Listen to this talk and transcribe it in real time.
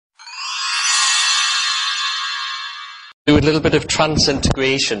a little bit of trance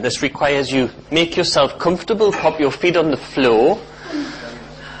integration. This requires you make yourself comfortable, pop your feet on the floor,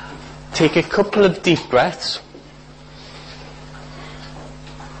 take a couple of deep breaths,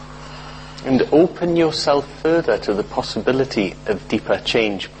 and open yourself further to the possibility of deeper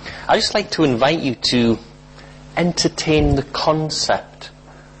change. I'd just like to invite you to entertain the concept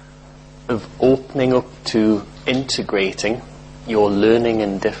of opening up to integrating your learning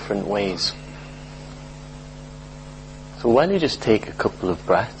in different ways. So while you just take a couple of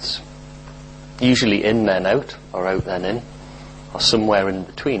breaths, usually in then out, or out then in, or somewhere in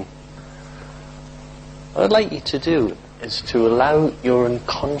between, what I'd like you to do is to allow your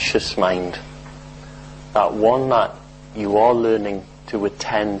unconscious mind, that one that you are learning to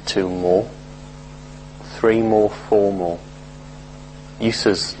attend to more, 3 more, 4 more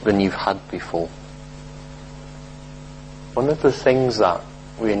uses than you've had before. One of the things that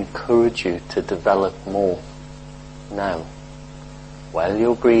we encourage you to develop more now, while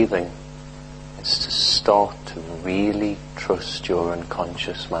you're breathing, is to start to really trust your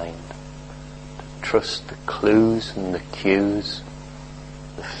unconscious mind. To trust the clues and the cues,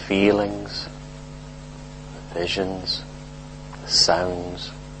 the feelings, the visions, the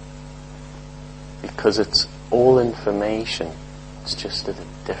sounds, because it's all information. It's just at a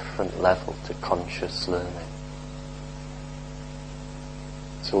different level to conscious learning.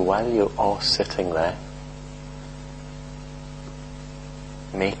 So while you are sitting there,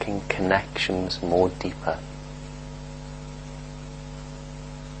 making connections more deeper,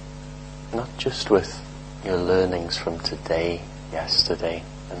 not just with your learnings from today, yesterday,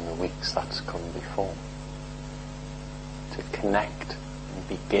 and the weeks that's come before, to connect and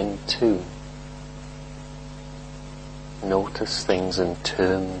begin to notice things in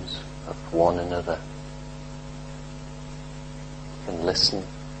terms of one another. You can listen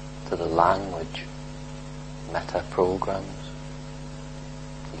to the language, meta programs.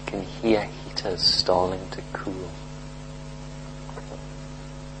 You can hear heaters starting to cool.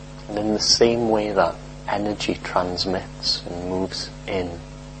 And in the same way that energy transmits and moves in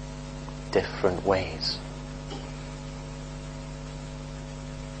different ways,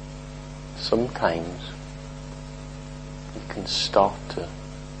 sometimes you can start to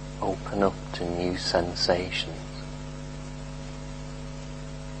open up to new sensations,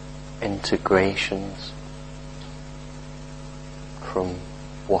 integrations from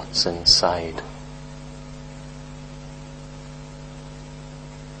what's inside,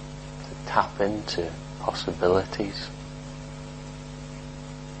 to tap into possibilities,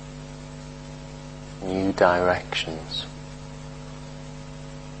 new directions,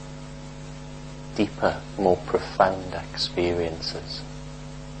 deeper, more profound experiences,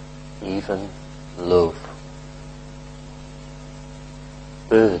 even love.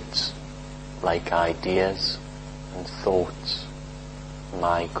 Birds, like ideas and thoughts,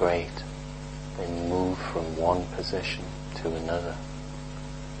 migrate. They move from one position to another.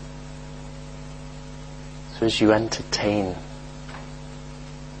 So as you entertain,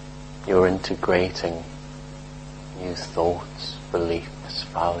 you're integrating new thoughts, beliefs,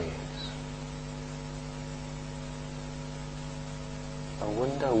 values. I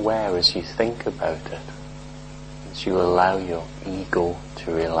wonder where, as you think about it, as you allow your ego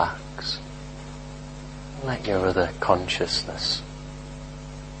to relax, let your other consciousness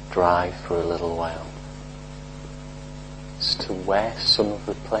drive for a little while, as to where some of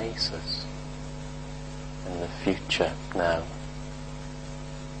the places in the future now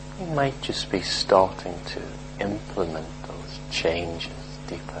you might just be starting to implement those changes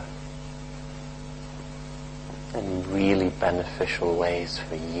deeper in really beneficial ways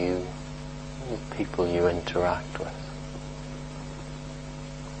for you and the people you interact with.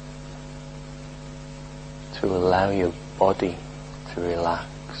 To allow your body to relax.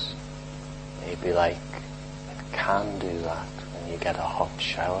 Maybe like it can do that when you get a hot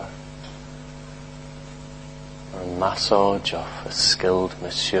shower, or a massage off a skilled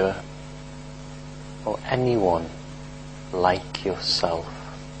masseur, or anyone like yourself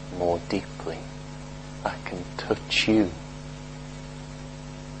more deeply that can touch you,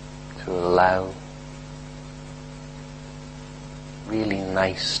 to allow really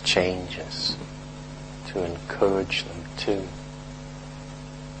nice changes, to encourage them to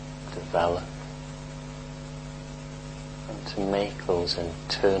develop, and to make those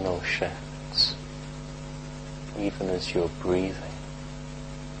internal shifts even as your breathing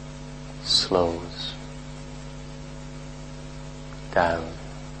slows down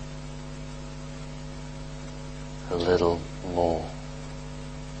a little more.